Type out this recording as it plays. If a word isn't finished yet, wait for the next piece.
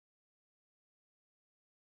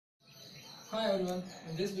Hi everyone,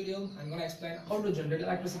 in this video I'm going to explain how to generate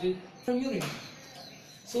electricity from urine.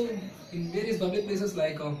 So in various public places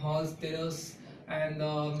like halls, theatres and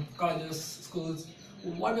colleges, schools,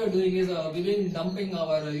 what we are doing is we've been dumping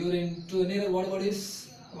our urine to near water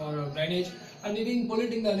bodies or drainage, and we've been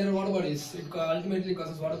polluting the near water bodies. It ultimately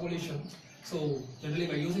causes water pollution. So generally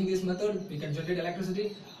by using this method we can generate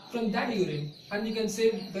electricity from that urine, and we can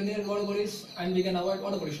save the near water bodies and we can avoid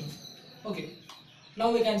water pollution. Okay. Now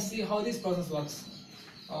we can see how this process works.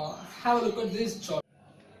 Have a look at this chart.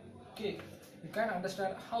 Okay, you can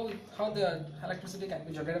understand how the electricity can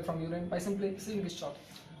be generated from urine by simply seeing this chart.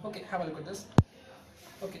 Okay, have a look at this.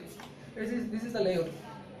 Okay, this is the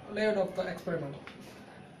layout of the experiment.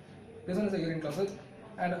 This one is the urine closet,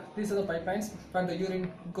 and these are the pipelines where the urine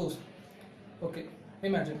goes. Okay,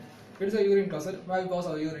 imagine it is a urine closet where we pass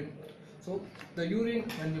our urine. So the urine,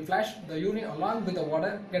 when we flash, the urine along with the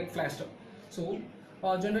water get flashed. So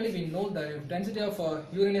generally we know the density of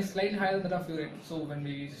urine is slightly higher than that of urine. So when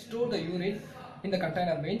we store the urine in the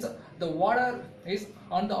container, means the water is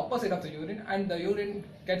on the upper side of the urine and the urine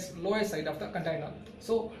gets lower side of the container.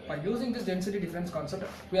 So by using this density difference concept,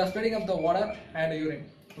 we are spreading up the water and the urine.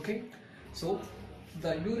 Okay, so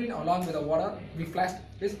the urine along with the water we flashed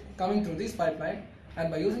is coming through this pipeline, and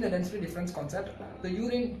by using the density difference concept, the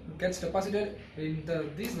urine gets deposited in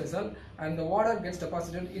this vessel and the water gets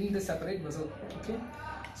deposited in this separate vessel. Okay,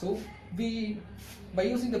 so by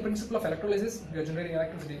using the principle of electrolysis we are generating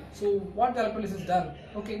electricity. So what the electrolysis done?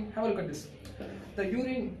 Okay, have a look at this. The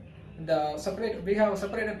urine, we are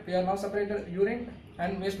now separated urine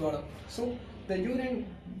and wastewater. So the urine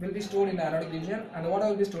will be stored in the anodic region and the water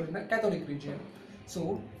will be stored in the cathodic region.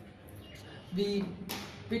 So we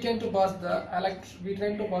tend to pass the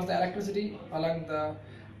electricity along the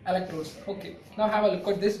electrodes. Okay, now have a look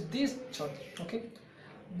at this chart. Okay,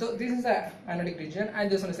 this is the anodic region and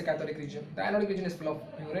this one is the cathodic region. The anodic region is full of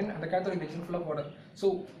urine and the cathodic region is full of water.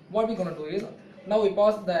 So what we're going to do is, now we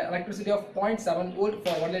pass the electricity of 0.7 volt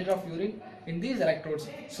for 1 liter of urine in these electrodes.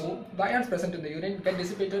 So the ions present in the urine get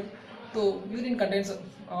dissipated. So urine contains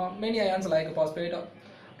many ions like phosphate,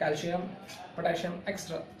 calcium, potassium,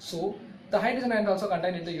 etc. So the hydrogen ions also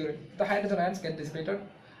contained in the urine. The hydrogen ions get dissipated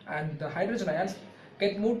and the hydrogen ions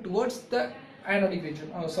get moved towards the anodic region.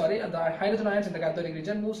 The hydrogen ions in the cathodic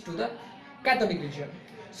region moves to the cathodic region.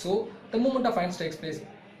 So the movement of ions takes place.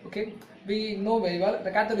 Okay, we know very well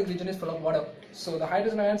the cathodic region is full of water. So the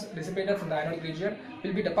hydrogen ions dissipated from the anodic region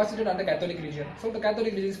will be deposited on the cathodic region. So the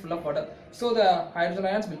cathodic region is full of water. So the hydrogen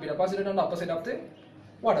ions will be deposited on the opposite of the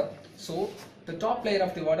water. So the top layer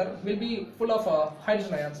of the water will be full of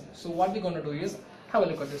hydrogen ions. So what we're going to do is, have a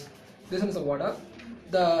look at this. This one is the water.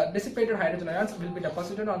 The dissipated hydrogen ions will be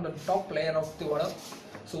deposited on the top layer of the water.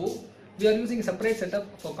 So we are using a separate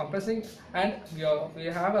setup for compressing, and we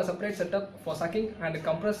have a separate setup for sucking and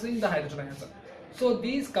compressing the hydrogen ions. So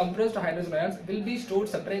these compressed hydrogen ions will be stored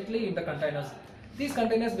separately in the containers. These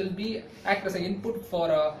containers will act as an input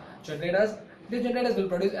for generators. These generators will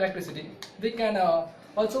produce electricity. We can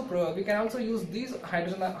also use these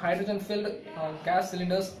hydrogen filled gas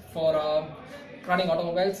cylinders for running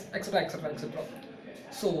automobiles, etc, etc, etc.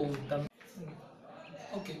 So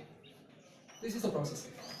okay, this is the process.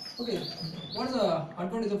 Okay, what is the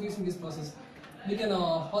advantage of using this process? We can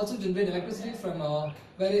also generate electricity from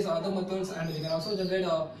various other methods, and we can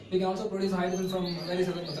also produce hydrogen from various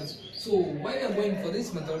other methods. So why we are going for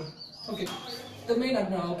this method? Okay,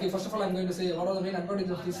 first of all I'm going to say what are the main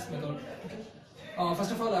advantages of this method. Okay.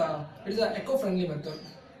 First of all, it is an eco-friendly method.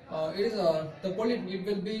 It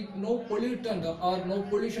will be no pollutant or no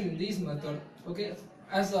pollution in this method. Okay,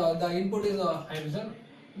 as the input is hydrogen,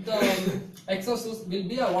 the exhaust will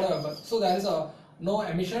be a water vapor. So there is no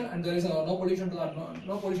emission and there is no pollution to the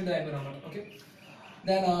environment. Okay,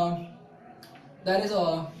 then there is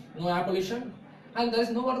no air pollution and there is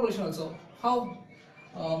no water pollution also. How?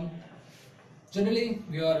 Generally,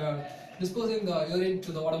 we are disposing the urine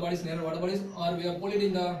to the water bodies, near water bodies, or we are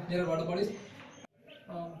polluting the near water bodies.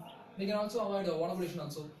 We can also avoid water pollution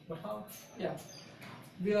also. But how? Yeah,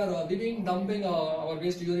 we've been dumping our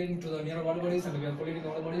waste urine to the near water bodies and we are polluting the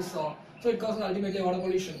water bodies. So it causes ultimately water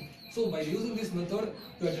pollution. So by using this method,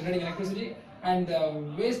 we are generating electricity, and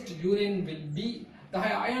waste urine will be the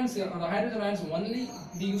hydrogen ions only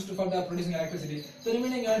be used for the producing electricity. The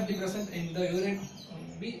remaining ions be present in the urine,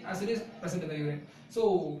 be as it is present in the urine.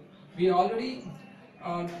 So we already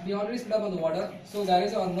split up on the water, so there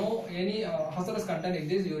is no any hazardous content in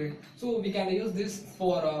this urine. So we can use this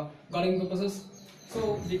for gardening purposes.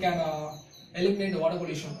 So we can eliminate the water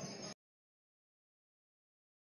pollution.